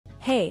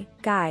Hey,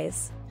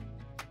 guys.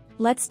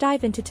 Let's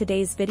dive into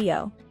today's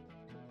video.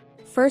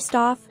 First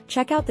off,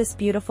 check out this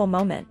beautiful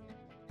moment.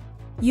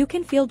 You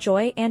can feel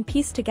joy and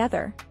peace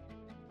together.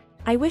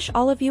 I wish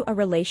all of you a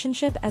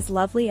relationship as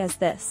lovely as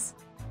this.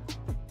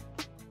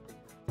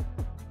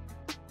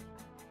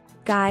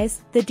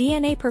 Guys, the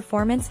DNA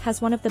performance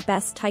has one of the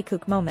best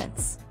TaeKook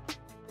moments.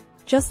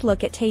 Just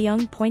look at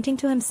Taehyung pointing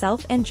to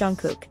himself and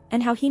Jungkook,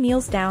 and how he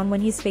kneels down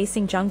when he's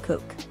facing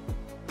Jungkook.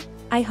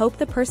 I hope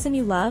the person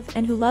you love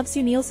and who loves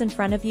you kneels in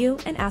front of you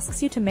and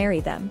asks you to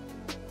marry them.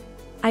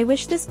 I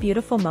wish this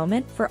beautiful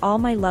moment for all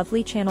my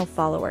lovely channel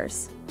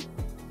followers.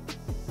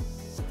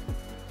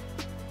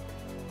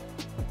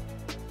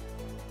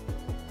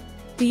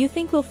 Do you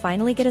think we'll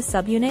finally get a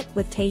subunit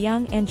with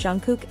Taehyung and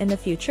Jungkook in the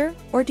future,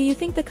 or do you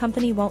think the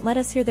company won't let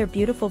us hear their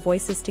beautiful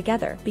voices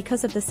together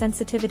because of the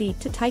sensitivity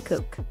to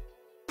TaeKook?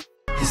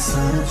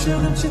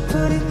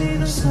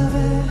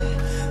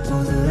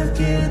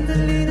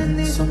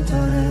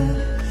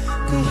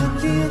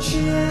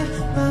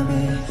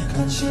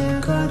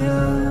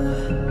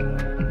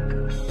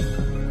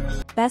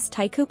 Best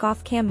TaeKook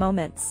off-cam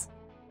moments.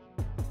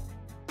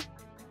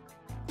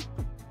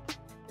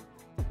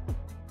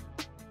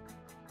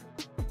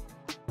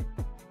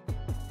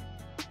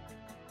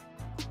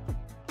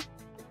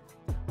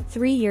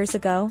 Three years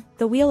ago,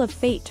 the wheel of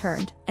fate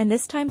turned, and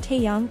this time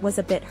Taehyung was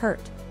a bit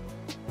hurt.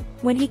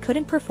 When he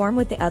couldn't perform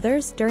with the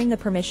others during the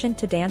permission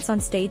to dance on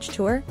stage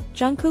tour,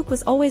 Jungkook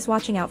was always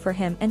watching out for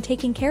him and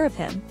taking care of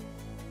him.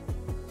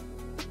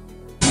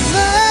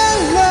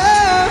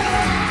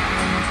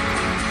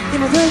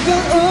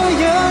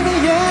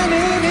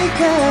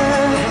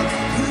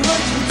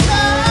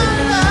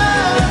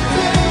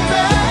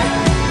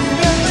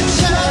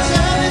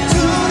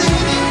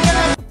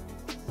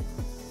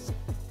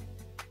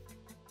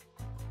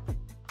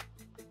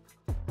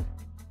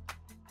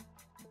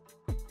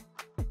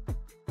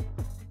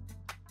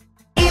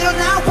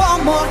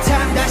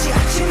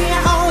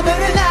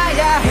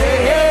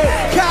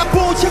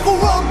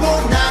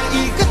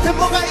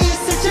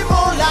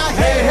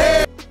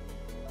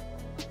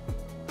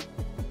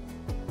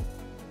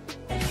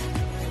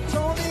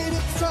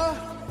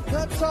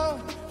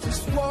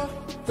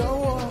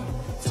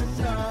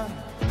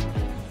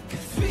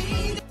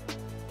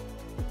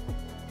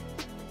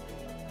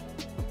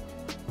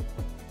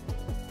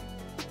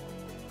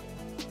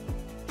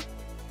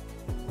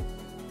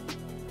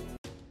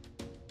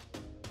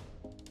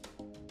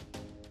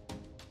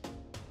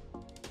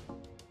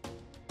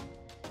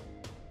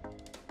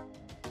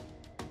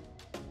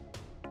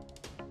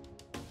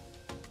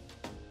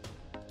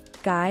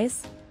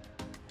 Guys,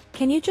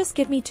 can you just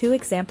give me 2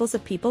 examples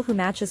of people who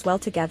match as well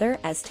together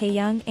as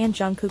Taehyung and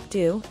Jungkook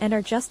do and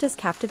are just as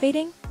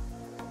captivating?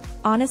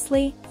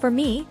 Honestly, for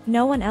me,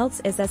 no one else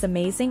is as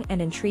amazing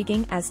and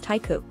intriguing as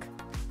TaeKook.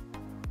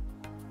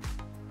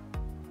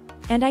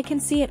 And I can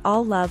see it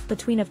all love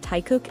between of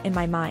TaeKook in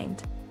my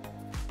mind.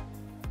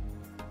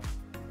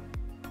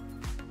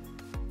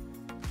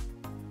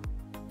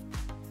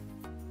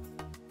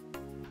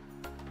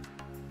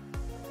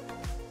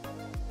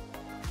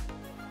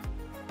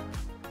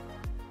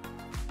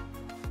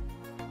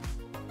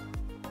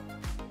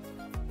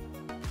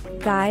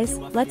 Guys,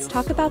 let's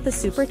talk about the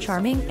super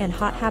charming and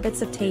hot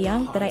habits of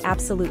Taehyung that I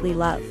absolutely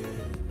love.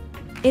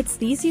 It's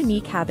these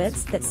unique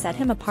habits that set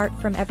him apart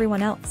from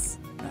everyone else.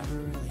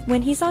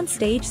 When he's on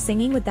stage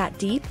singing with that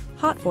deep,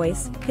 hot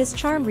voice, his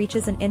charm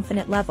reaches an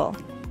infinite level.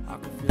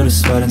 Feel the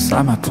sweat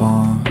inside my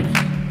palm.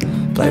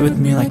 Play with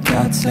me like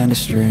cats and a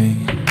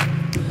string.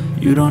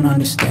 You don't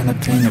understand the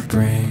pain it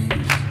brings.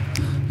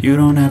 You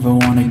don't ever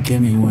wanna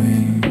give me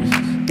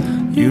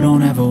wings. You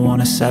don't ever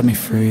wanna set me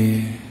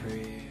free.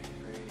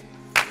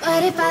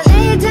 But if I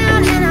lay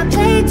down and I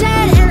play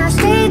dead and I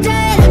stay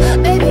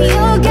dead, baby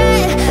you'll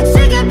get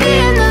sick of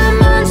being the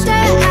monster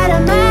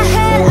out of my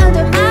head,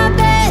 under my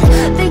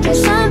bed, thinking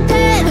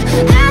something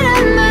out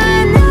of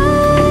my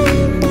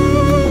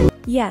nightmare.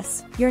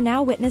 Yes, you're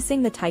now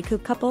witnessing the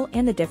TaeKook couple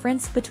and the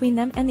difference between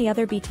them and the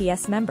other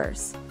BTS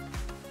members.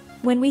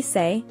 When we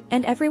say,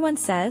 and everyone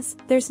says,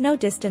 there's no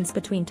distance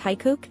between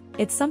TaeKook,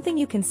 it's something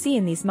you can see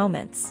in these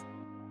moments.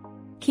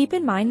 Keep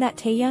in mind that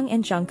Taehyung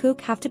and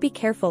Jungkook have to be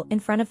careful in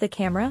front of the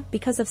camera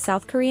because of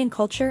South Korean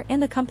culture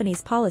and the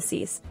company's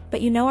policies,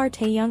 but you know our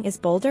Taehyung is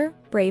bolder,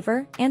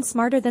 braver, and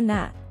smarter than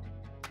that.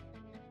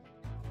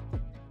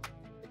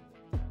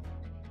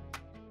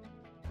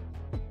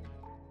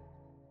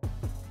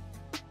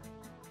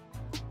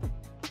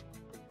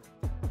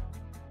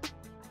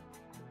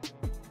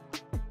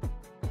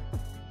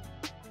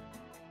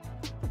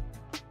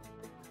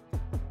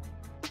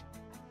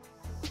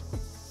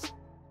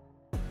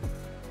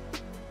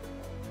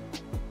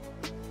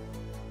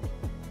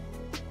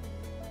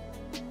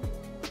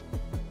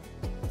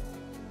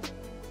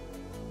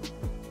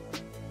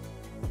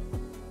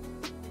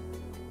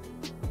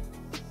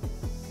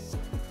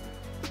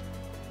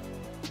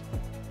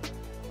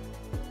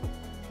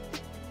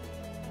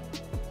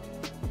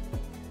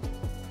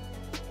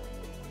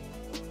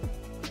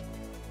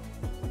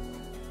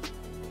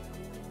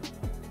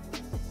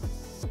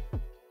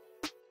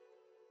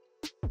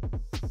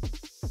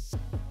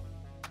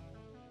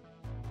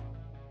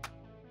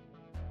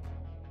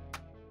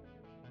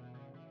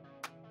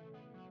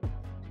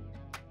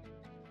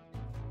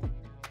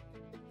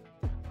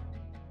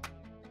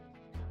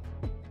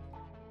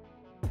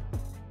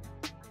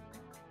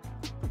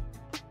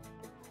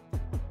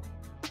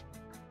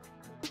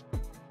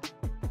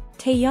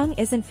 Taehyung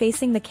isn't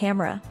facing the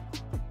camera.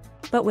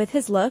 But with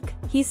his look,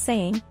 he's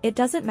saying, it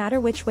doesn't matter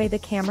which way the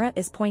camera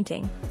is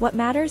pointing, what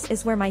matters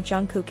is where my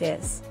Jungkook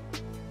is.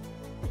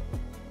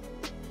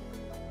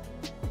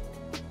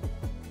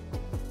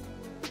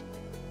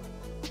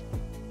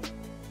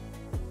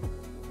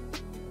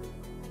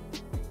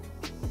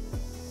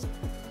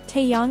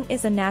 Taehyung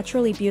is a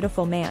naturally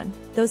beautiful man,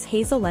 those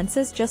hazel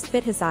lenses just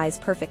fit his eyes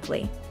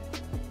perfectly.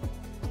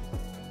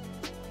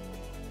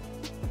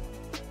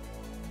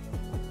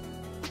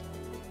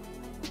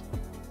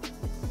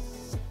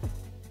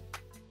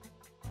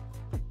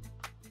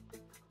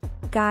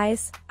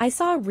 Guys, I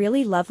saw a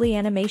really lovely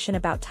animation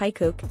about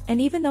TaeKook, and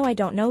even though I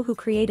don't know who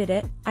created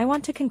it, I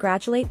want to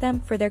congratulate them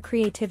for their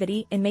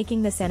creativity in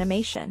making this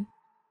animation.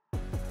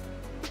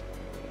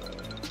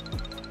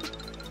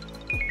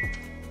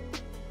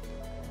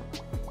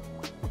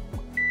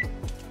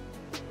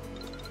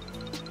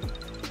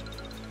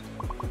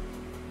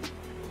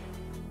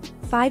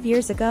 Five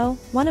years ago,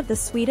 one of the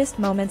sweetest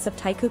moments of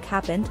TaeKook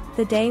happened,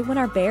 the day when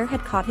our bear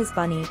had caught his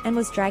bunny and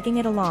was dragging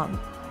it along.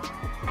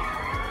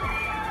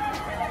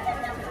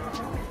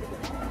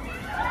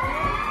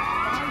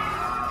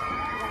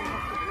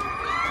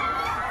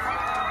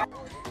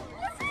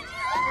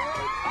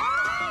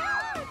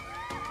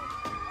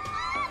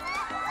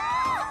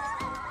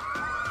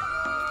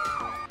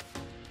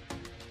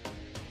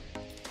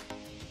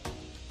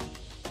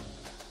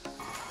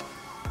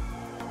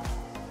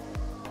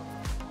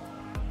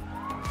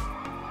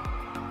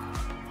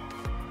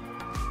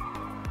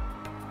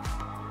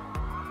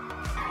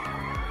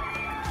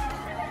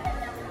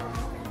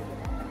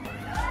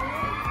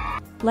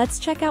 Let's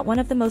check out one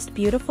of the most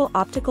beautiful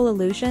optical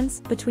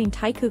illusions between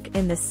TaeKook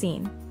in this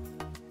scene.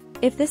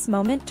 If this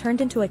moment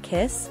turned into a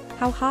kiss,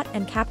 how hot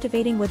and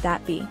captivating would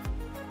that be?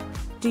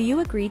 Do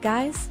you agree,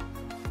 guys?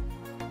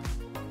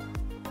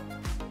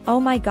 Oh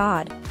my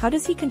god, how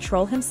does he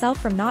control himself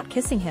from not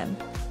kissing him?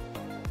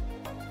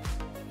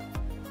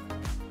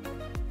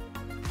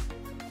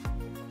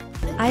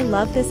 I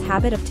love this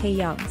habit of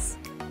Taehyung's.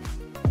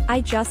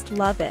 I just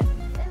love it.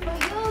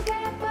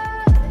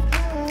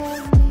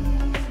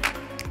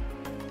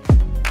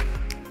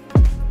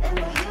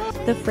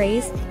 The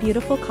phrase,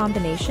 beautiful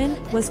combination,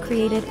 was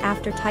created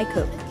after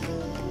TaeKook.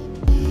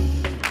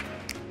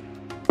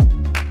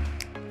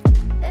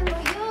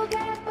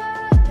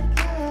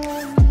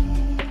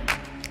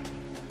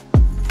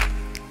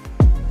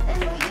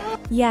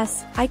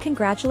 Yes, I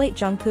congratulate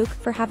Jungkook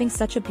for having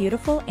such a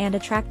beautiful and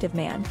attractive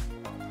man.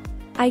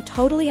 I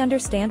totally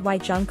understand why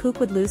Jungkook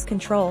would lose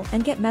control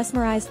and get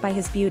mesmerized by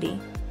his beauty.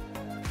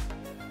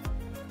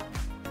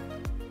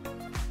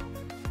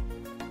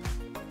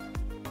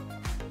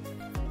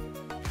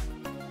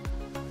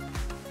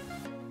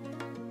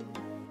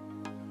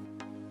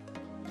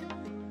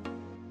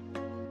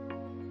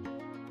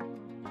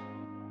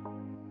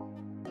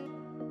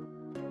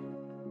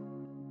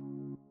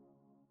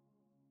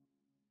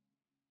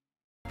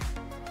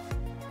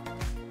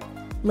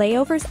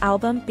 Layover's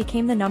album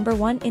became the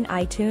 #1 in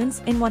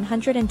iTunes in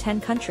 110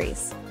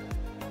 countries.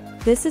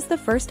 This is the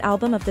first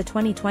album of the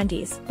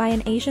 2020s by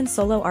an Asian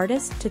solo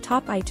artist to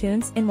top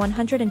iTunes in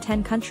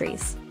 110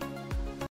 countries.